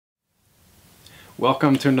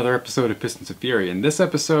Welcome to another episode of Pistons of Fury. In this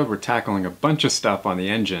episode, we're tackling a bunch of stuff on the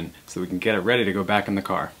engine so we can get it ready to go back in the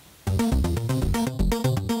car.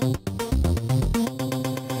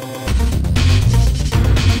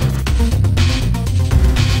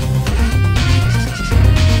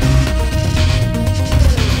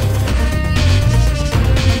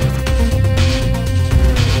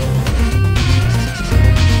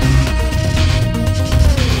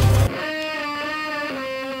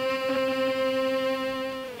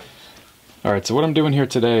 Alright, so what I'm doing here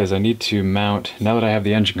today is I need to mount, now that I have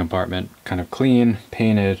the engine compartment kind of clean,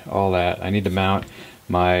 painted, all that, I need to mount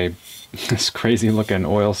my this crazy looking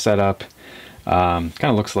oil setup. Kind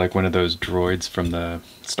of looks like one of those droids from the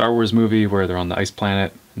Star Wars movie where they're on the ice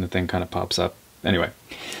planet and the thing kind of pops up. Anyway,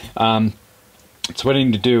 so what I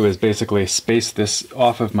need to do is basically space this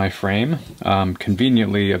off of my frame,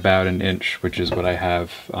 conveniently about an inch, which is what I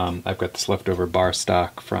have. I've got this leftover bar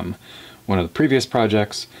stock from one of the previous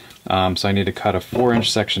projects. So I need to cut a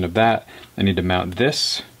 4-inch section of that. I need to mount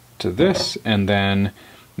this to this and then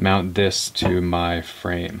mount this to my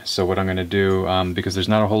frame. So what I'm going to do, because there's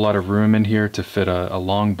not a whole lot of room in here to fit a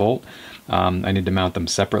long bolt, I need to mount them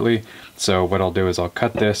separately. So what I'll do is I'll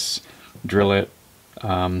cut this, drill it,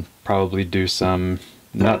 probably do some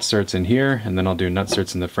nutserts in here, and then I'll do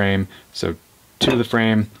nutserts in the frame. So 2 to the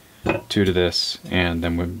frame, 2 to this, and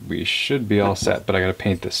then we should be all set. But I gotta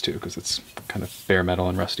paint this too because it's kind of bare metal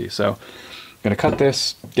and rusty. So I'm gonna cut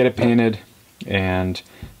this, get it painted, and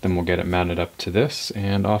then we'll get it mounted up to this,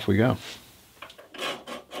 and off we go.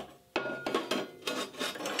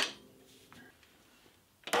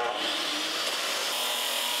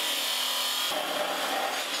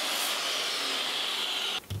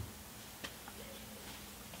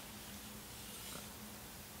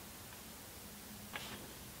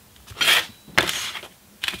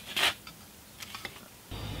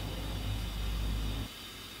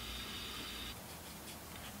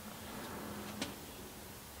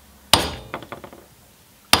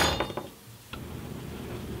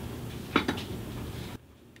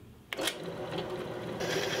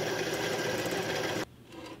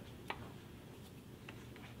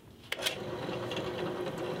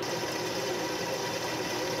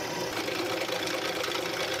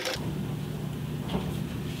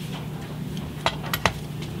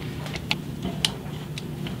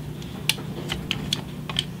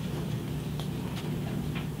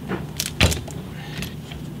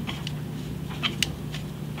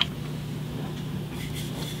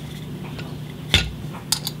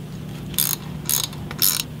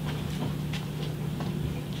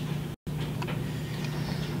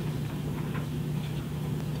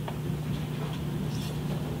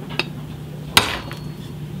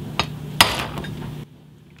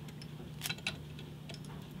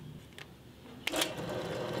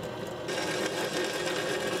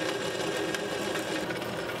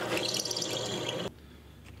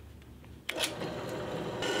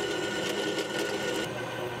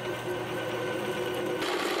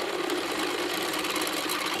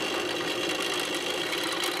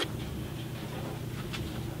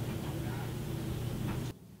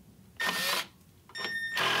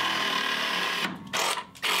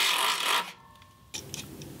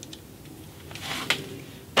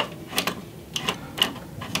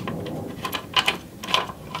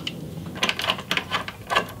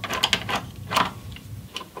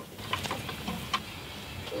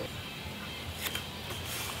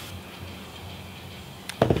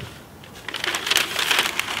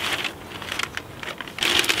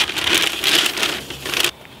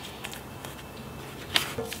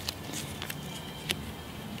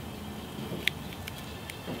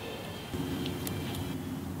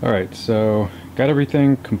 Alright, so got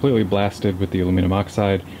everything completely blasted with the aluminum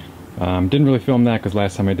oxide. Didn't really film that because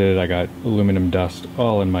last time I did it I got aluminum dust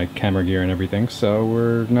all in my camera gear and everything, so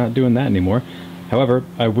we're not doing that anymore. However,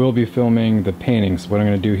 I will be filming the painting, so what I'm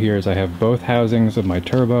going to do here is I have both housings of my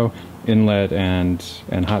turbo, inlet and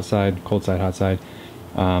hot side, cold side, hot side,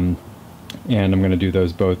 and I'm going to do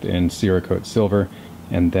those both in Cerakote silver,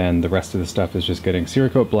 and then the rest of the stuff is just getting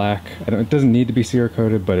Cerakote black. It doesn't need to be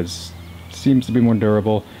Cerakoted, but it seems to be more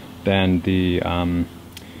durable than the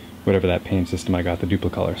whatever that paint system I got, the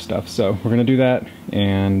Duplicolor stuff. So we're gonna do that,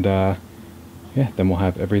 and yeah, then we'll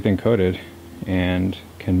have everything coated and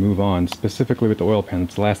can move on, specifically with the oil pan.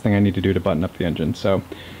 It's the last thing I need to do to button up the engine. So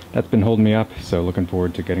that's been holding me up, so looking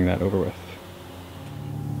forward to getting that over with.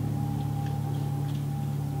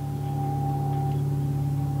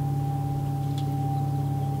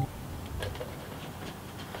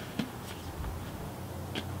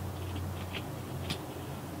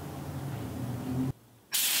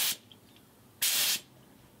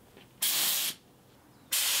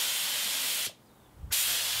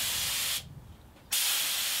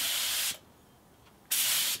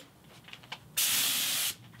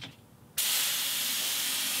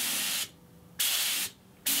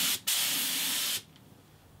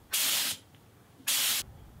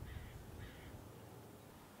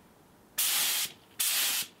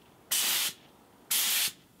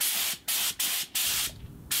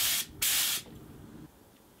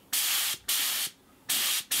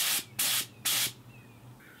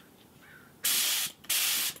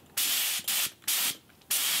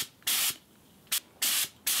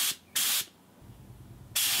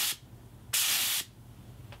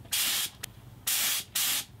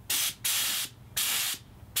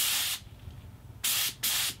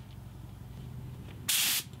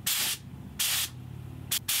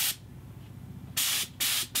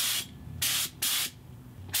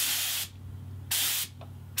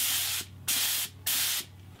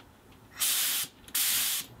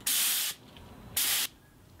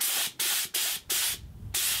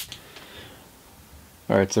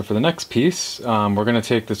 Alright, so for the next piece, we're going to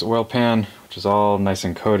take this oil pan, which is all nice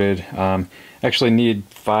and coated. Actually need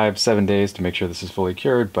 5-7 days to make sure this is fully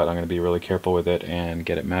cured, but I'm going to be really careful with it and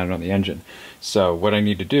get it mounted on the engine. So what I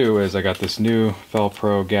need to do is I got this new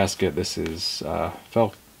Felpro gasket. This is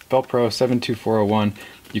Felpro 72401.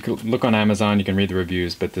 You can look on Amazon, you can read the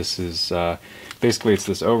reviews, but this is basically it's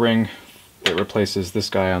this O-ring. It replaces this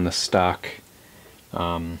guy on the stock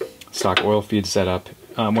oil feed setup.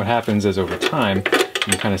 What happens is over time,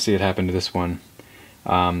 you can kind of see it happen to this one,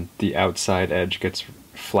 the outside edge gets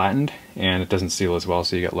flattened and it doesn't seal as well,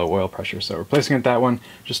 so you get low oil pressure. So replacing it that one,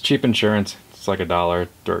 just cheap insurance. It's like $1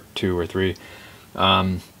 or $2 or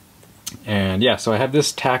 $3. And yeah, so I have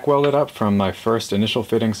this tack welded up from my first initial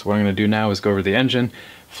fitting. So what I'm going to do now is go over the engine,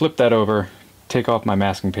 flip that over, take off my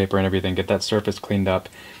masking paper and everything, get that surface cleaned up,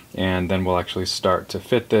 and then we'll actually start to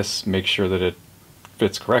fit this, make sure that it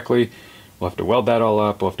fits correctly. We'll have to weld that all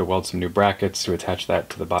up. We'll have to weld some new brackets to attach that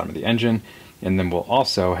to the bottom of the engine. And then we'll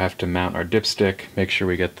also have to mount our dipstick, make sure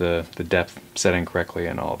we get the depth setting correctly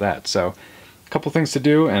and all that. So a couple things to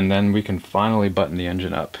do, and then we can finally button the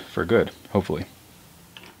engine up for good, hopefully.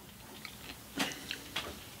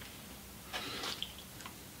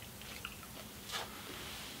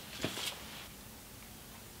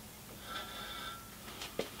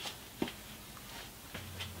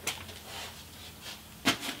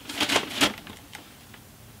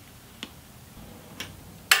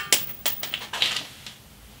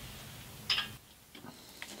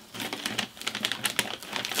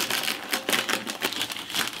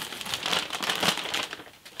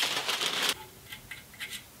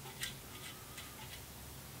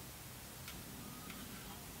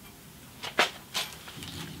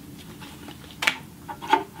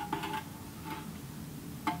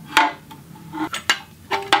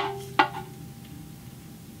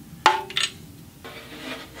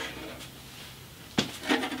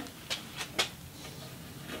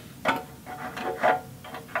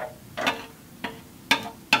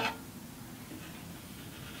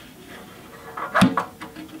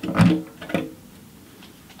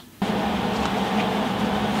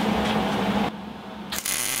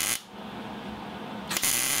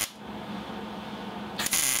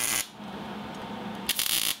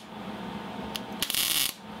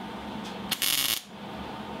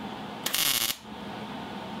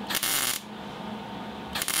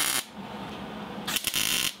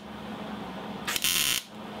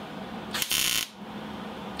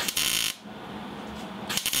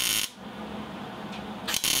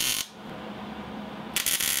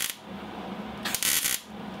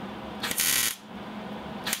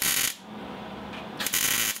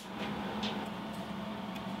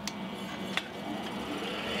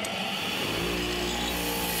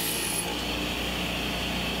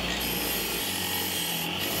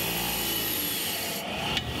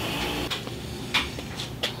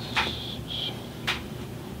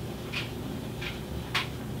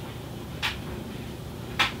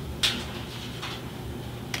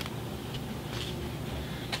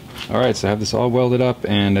 Alright, so I have this all welded up,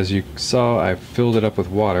 and as you saw, I filled it up with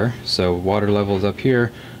water. So water level is up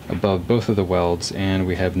here above both of the welds, and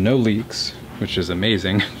we have no leaks, which is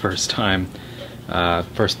amazing. First time,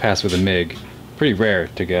 first pass with a MIG. Pretty rare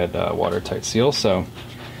to get watertight seal, so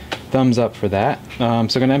thumbs up for that. So I'm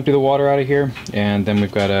going to empty the water out of here, and then we've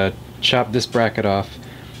got to chop this bracket off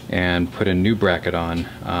and put a new bracket on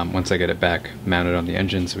once I get it back mounted on the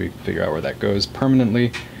engine, so we figure out where that goes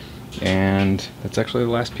permanently. And that's actually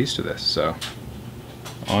the last piece to this, so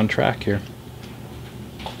on track here.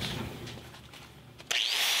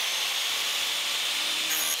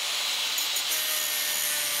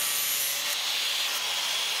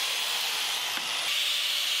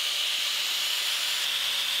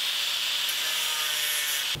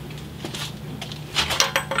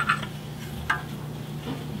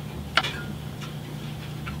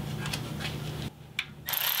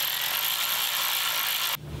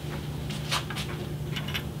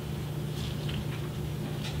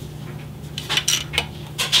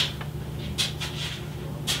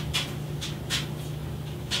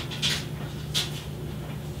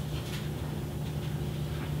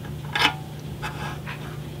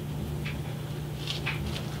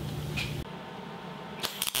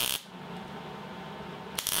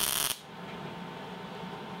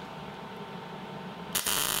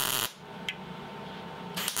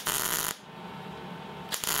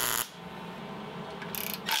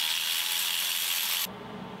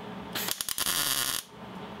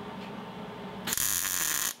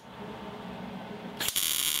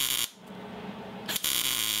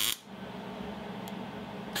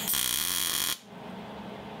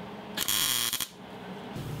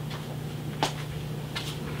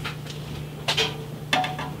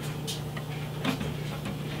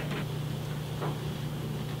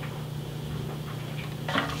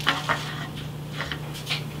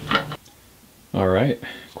 All right,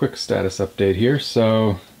 quick status update here.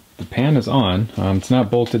 So the pan is on. It's not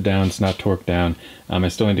bolted down, it's not torqued down. I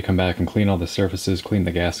still need to come back and clean all the surfaces, clean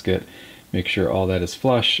the gasket, make sure all that is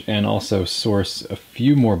flush, and also source a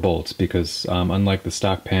few more bolts because unlike the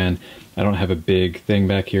stock pan, I don't have a big thing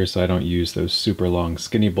back here, so I don't use those super long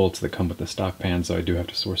skinny bolts that come with the stock pan, so I do have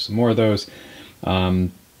to source some more of those.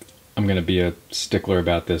 I'm going to be a stickler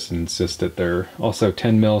about this and insist that they're also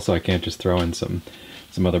 10 mil, so I can't just throw in some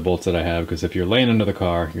other bolts that I have, because if you're laying under the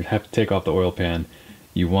car, you have to take off the oil pan.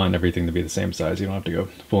 You want everything to be the same size. You don't have to go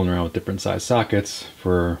fooling around with different size sockets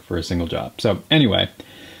for a single job. So anyway,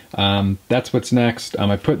 that's what's next.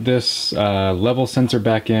 I put this level sensor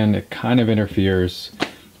back in. It kind of interferes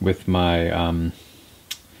with my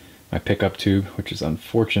my pickup tube, which is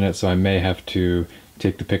unfortunate, so I may have to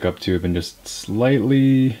take the pickup tube and just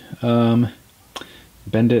slightly bend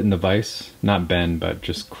it in the vise. Not bend, but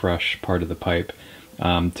just crush part of the pipe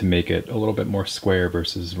to make it a little bit more square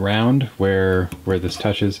versus round where this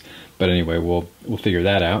touches. But anyway, we'll figure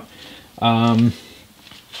that out.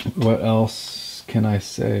 What else can I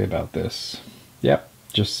say about this? Yep,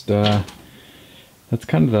 just that's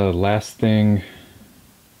kind of the last thing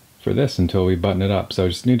for this until we button it up. So I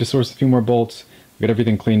just need to source a few more bolts, get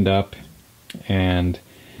everything cleaned up, and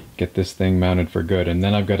get this thing mounted for good. And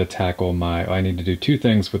then I've got to tackle I need to do two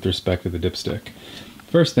things with respect to the dipstick.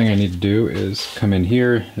 First thing I need to do is come in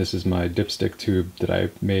here. This is my dipstick tube that I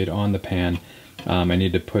made on the pan. I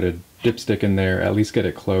need to put a dipstick in there, at least get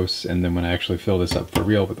it close, and then when I actually fill this up for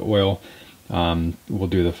real with oil, we'll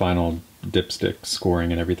do the final dipstick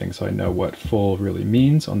scoring and everything, so I know what full really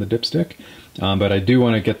means on the dipstick. But I do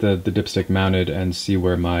want to get the dipstick mounted and see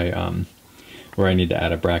where where I need to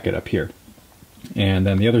add a bracket up here. And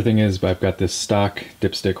then the other thing is I've got this stock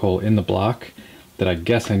dipstick hole in the block that I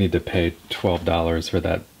guess I need to pay $12 for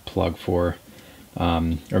that plug for,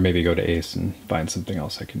 or maybe go to Ace and find something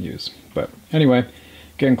else I can use. But anyway,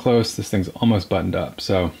 getting close. This thing's almost buttoned up,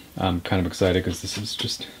 so I'm kind of excited because this is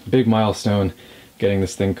just a big milestone, getting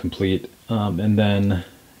this thing complete. And then,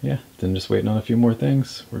 yeah, then just waiting on a few more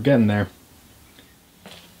things. We're getting there.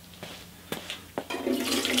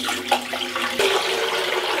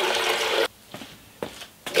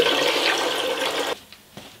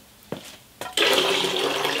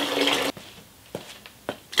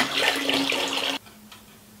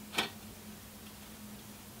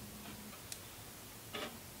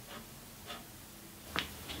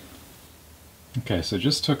 Okay, so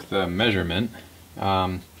just took the measurement,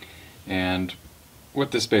 and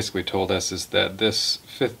what this basically told us is that this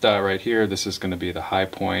fifth dot right here, this is going to be the high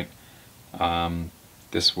point.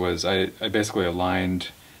 This was, I basically aligned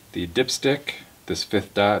the dipstick, this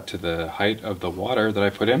fifth dot, to the height of the water that I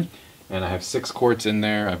put in, and I have 6 quarts in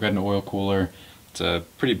there. I've got an oil cooler. It's a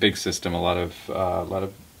pretty big system, a lot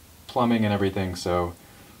of plumbing and everything, so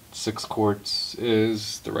 6 quarts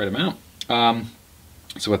is the right amount.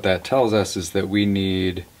 So what that tells us is that we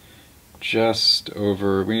need about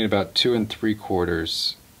 2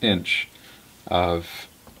 3/4 inch of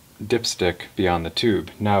dipstick beyond the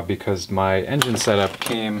tube. Now, because my engine setup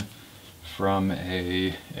came from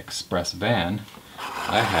a express van,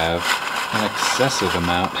 I have an excessive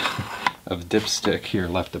amount of dipstick here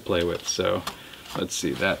left to play with. So let's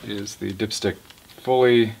see, that is the dipstick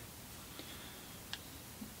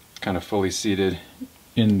kind of fully seated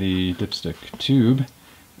in the dipstick tube.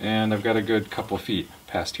 And I've got a good couple feet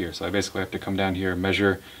past here, so I basically have to come down here,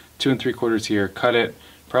 measure 2 3/4 here, cut it,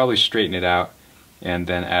 probably straighten it out, and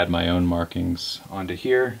then add my own markings onto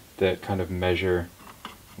here that kind of measure,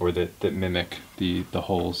 or that mimic the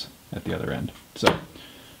holes at the other end. So I'm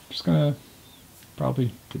just gonna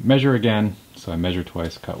probably measure again, so I measure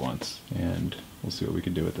twice, cut once, and we'll see what we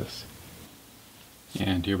can do with this.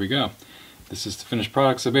 And here we go. This is the finished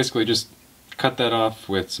product. So basically just cut that off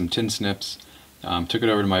with some tin snips, took it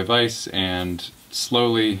over to my vise and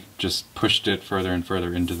slowly just pushed it further and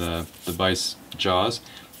further into the vise jaws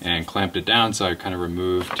and clamped it down, so I kind of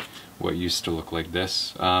removed what used to look like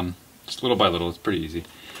this. Just little by little, it's pretty easy.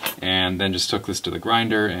 And then just took this to the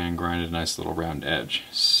grinder and grinded a nice little round edge.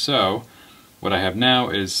 So what I have now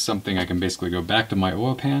is something I can basically go back to my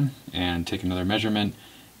oil pan and take another measurement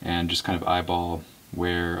and just kind of eyeball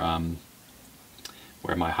where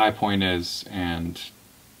my high point is, and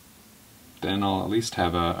then I'll at least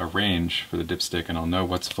have a range for the dipstick, and I'll know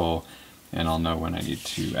what's full, and I'll know when I need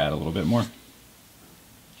to add a little bit more.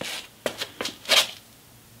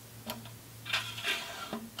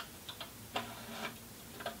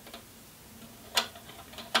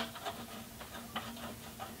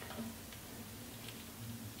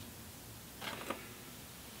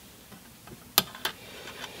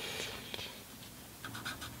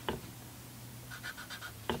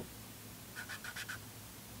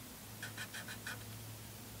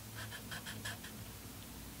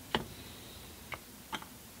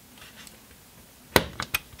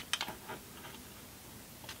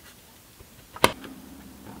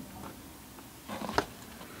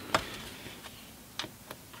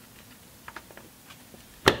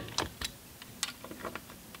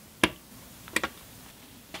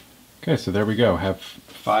 Okay, so there we go. Have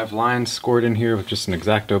 5 lines scored in here with just an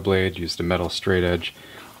X-Acto blade, used a metal straight edge,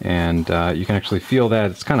 and you can actually feel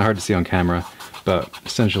that. It's kind of hard to see on camera, but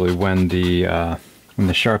essentially when the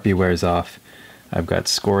Sharpie wears off, I've got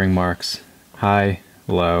scoring marks, high,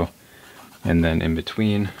 low, and then in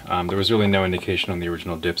between. There was really no indication on the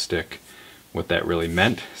original dipstick what that really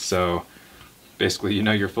meant, so basically you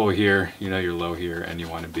know you're full here, you know you're low here, and you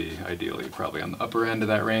want to be ideally probably on the upper end of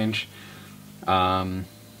that range.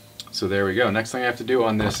 So there we go. Next thing I have to do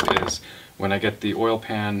on this is when I get the oil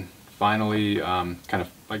pan finally kind of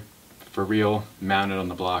like for real mounted on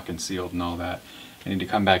the block and sealed and all that, I need to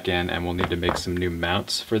come back in and we'll need to make some new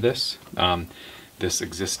mounts for this. This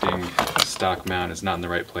existing stock mount is not in the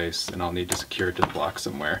right place and I'll need to secure it to the block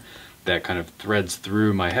somewhere. That kind of threads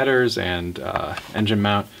through my headers and engine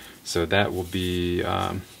mount, so that will be,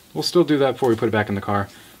 we'll still do that before we put it back in the car,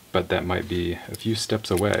 but that might be a few steps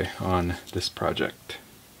away on this project.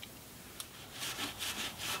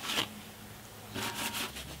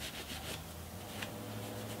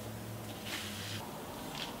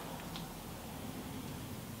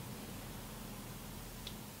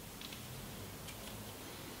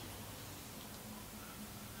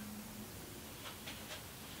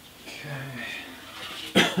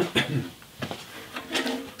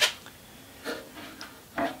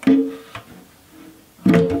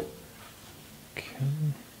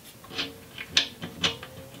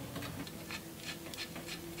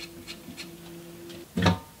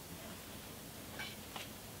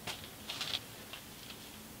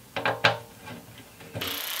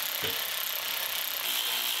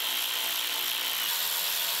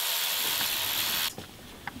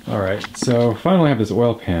 Alright, so finally I have this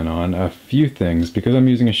oil pan on. A few things, because I'm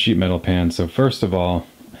using a sheet metal pan. So first of all,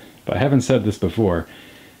 if I haven't said this before,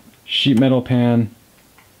 sheet metal pan,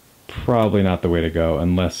 probably not the way to go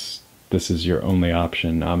unless this is your only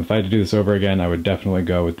option. If I had to do this over again, I would definitely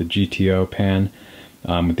go with the GTO pan.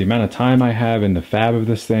 With the amount of time I have in the fab of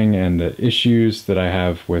this thing and the issues that I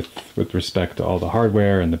have with respect to all the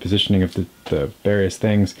hardware and the positioning of the various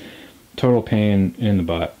things, total pain in the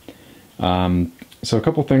butt. So a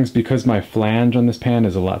couple things, because my flange on this pan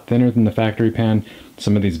is a lot thinner than the factory pan,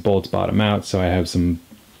 some of these bolts bottom out, so I have some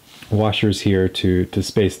washers here to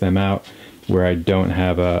space them out where I don't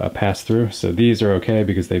have a pass-through. So these are okay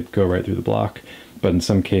because they go right through the block, but in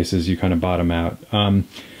some cases you kind of bottom out.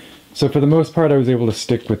 So for the most part I was able to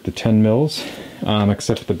stick with the 10 mils,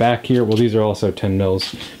 except at the back here, well these are also 10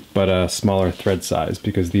 mils, but a smaller thread size,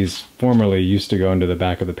 because these formerly used to go into the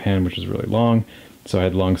back of the pan, which is really long, so I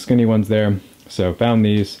had long skinny ones there. So found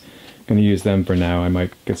these, going to use them for now. I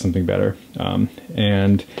might get something better.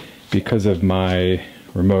 And because of my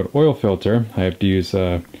remote oil filter, I have to use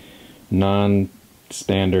a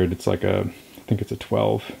non-standard, it's like I think it's a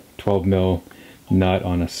 12 mil nut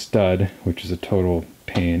on a stud, which is a total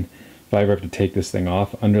pain. If I ever have to take this thing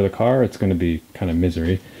off under the car, it's going to be kind of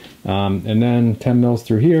misery. And then 10 mils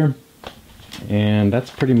through here, and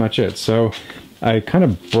that's pretty much it. So I kind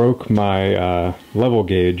of broke my level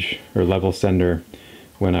gauge or level sender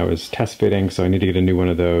when I was test fitting, so I need to get a new one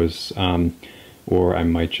of those, or I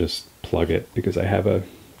might just plug it because I have a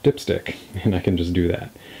dipstick and I can just do that.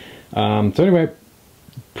 So anyway,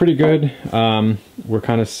 pretty good. We're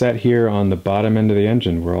kind of set here on the bottom end of the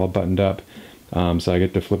engine. We're all buttoned up, so I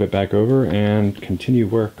get to flip it back over and continue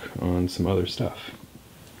work on some other stuff.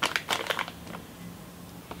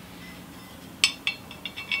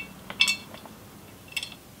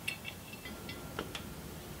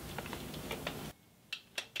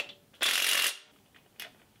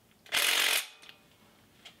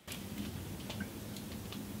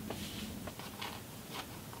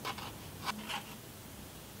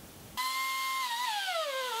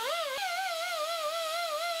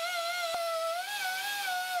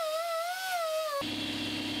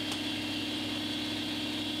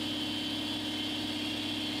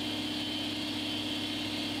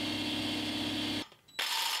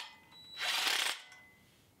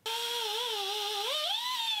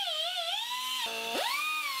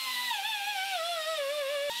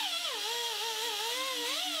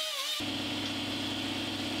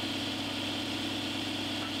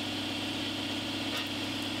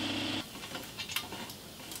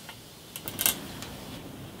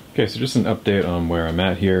 Okay, so just an update on where I'm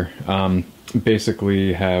at here.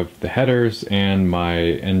 Basically have the headers and my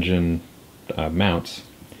engine mounts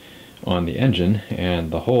on the engine,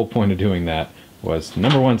 and the whole point of doing that was,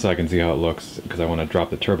 number one, so I can see how it looks, because I want to drop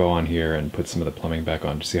the turbo on here and put some of the plumbing back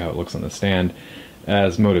on to see how it looks on the stand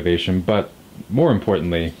as motivation, but more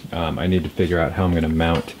importantly, I need to figure out how I'm going to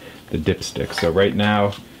mount the dipstick. So right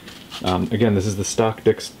now, again, this is the stock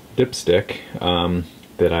dipstick.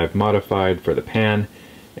 that I've modified for the pan,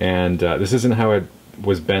 and this isn't how it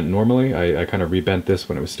was bent normally. I kind of rebent this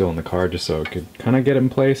when it was still in the car just so it could kind of get it in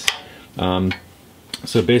place.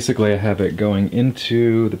 So basically I have it going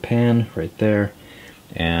into the pan right there,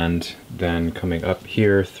 and then coming up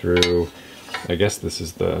here through, I guess this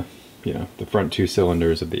is the, you know, the front two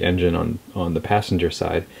cylinders of the engine on the passenger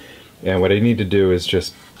side. And what I need to do is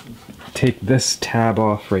just take this tab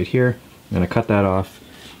off right here. I'm gonna cut that off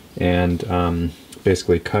and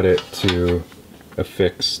basically cut it to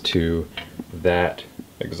affix to that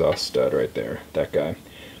exhaust stud right there, that guy.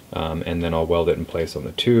 And then I'll weld it in place on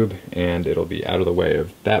the tube, and it'll be out of the way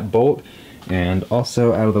of that bolt and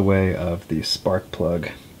also out of the way of the spark plug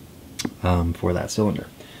for that cylinder.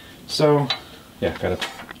 So yeah, gotta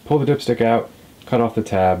pull the dipstick out, cut off the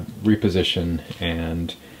tab, reposition,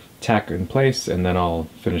 and tack in place, and then I'll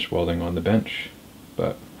finish welding on the bench.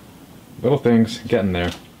 But little things, getting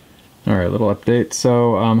there. Alright, little update.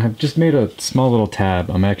 So I've just made a small little tab.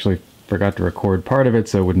 I'm actually forgot to record part of it,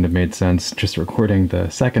 so it wouldn't have made sense just recording the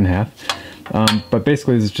second half. But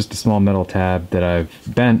basically this is just a small metal tab that I've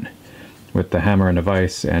bent with the hammer and a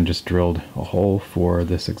vise and just drilled a hole for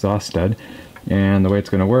this exhaust stud. And the way it's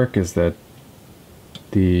going to work is that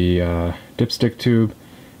the dipstick tube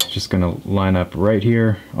is just going to line up right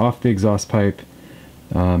here off the exhaust pipe.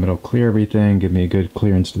 It'll clear everything, give me a good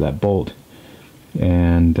clearance to that bolt,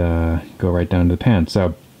 and go right down to the pan.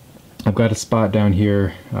 So I've got a spot down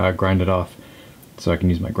here grinded off so I can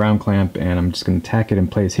use my ground clamp, and I'm just going to tack it in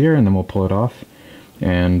place here, and then we'll pull it off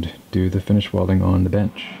and do the finish welding on the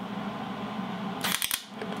bench.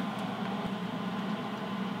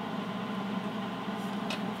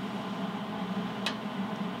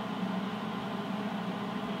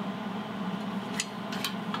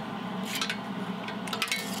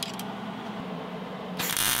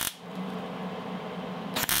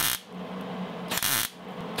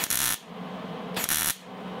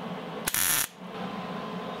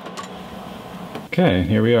 Okay,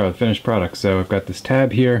 here we are, the finished product. So I've got this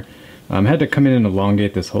tab here. I had to come in and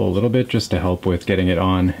elongate this hole a little bit just to help with getting it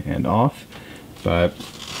on and off. But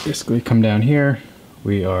basically come down here,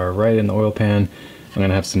 we are right in the oil pan. I'm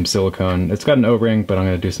gonna have some silicone. It's got an O-ring, but I'm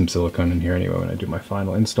gonna do some silicone in here anyway when I do my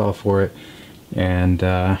final install for it. And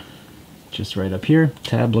just right up here,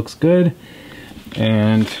 tab looks good.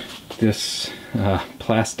 And this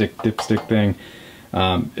plastic dipstick thing,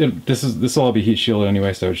 this will all be heat shielded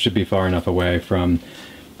anyway, so it should be far enough away from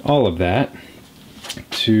all of that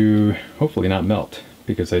to hopefully not melt,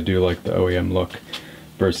 because I do like the OEM look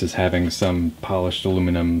versus having some polished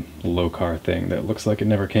aluminum low-car thing that looks like it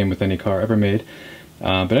never came with any car ever made.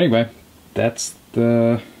 But anyway, that's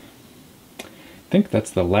I think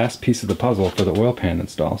that's the last piece of the puzzle for the oil pan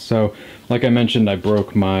install. So like I mentioned, I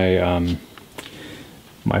broke my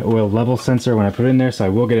my oil level sensor when I put it in there, so I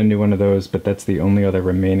will get a new one of those, but that's the only other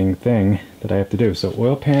remaining thing that I have to do. So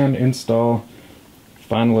oil pan install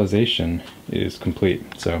finalization is complete,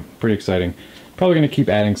 so pretty exciting. Probably going to keep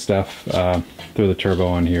adding stuff, throw the turbo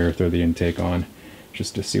on here, throw the intake on,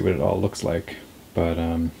 just to see what it all looks like. But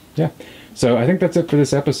yeah, so I think that's it for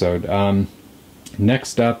this episode.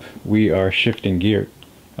 Next up, we are shifting gear.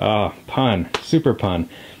 Pun, super pun.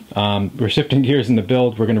 We're shifting gears in the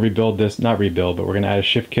build. We're going to rebuild this, not rebuild, but we're going to add a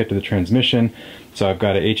shift kit to the transmission. So I've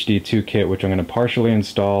got a HD2 kit, which I'm going to partially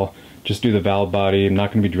install, just do the valve body. I'm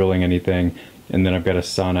not going to be drilling anything. And then I've got a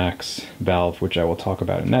Sonax valve, which I will talk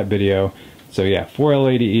about in that video. So yeah,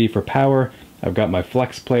 4L80E for power. I've got my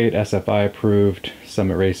flex plate, SFI approved,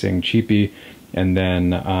 Summit Racing, cheapie, and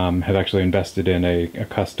then have actually invested in a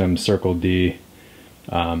custom Circle D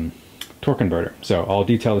torque converter. So I'll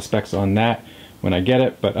detail the specs on that when I get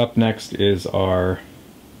it, but up next is our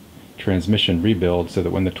transmission rebuild, so that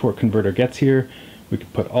when the torque converter gets here, we can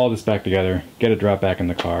put all this back together, get it dropped back in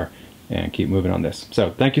the car, and keep moving on this.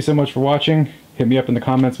 So thank you so much for watching. Hit me up in the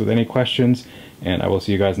comments with any questions, and I will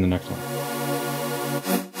see you guys in the next one.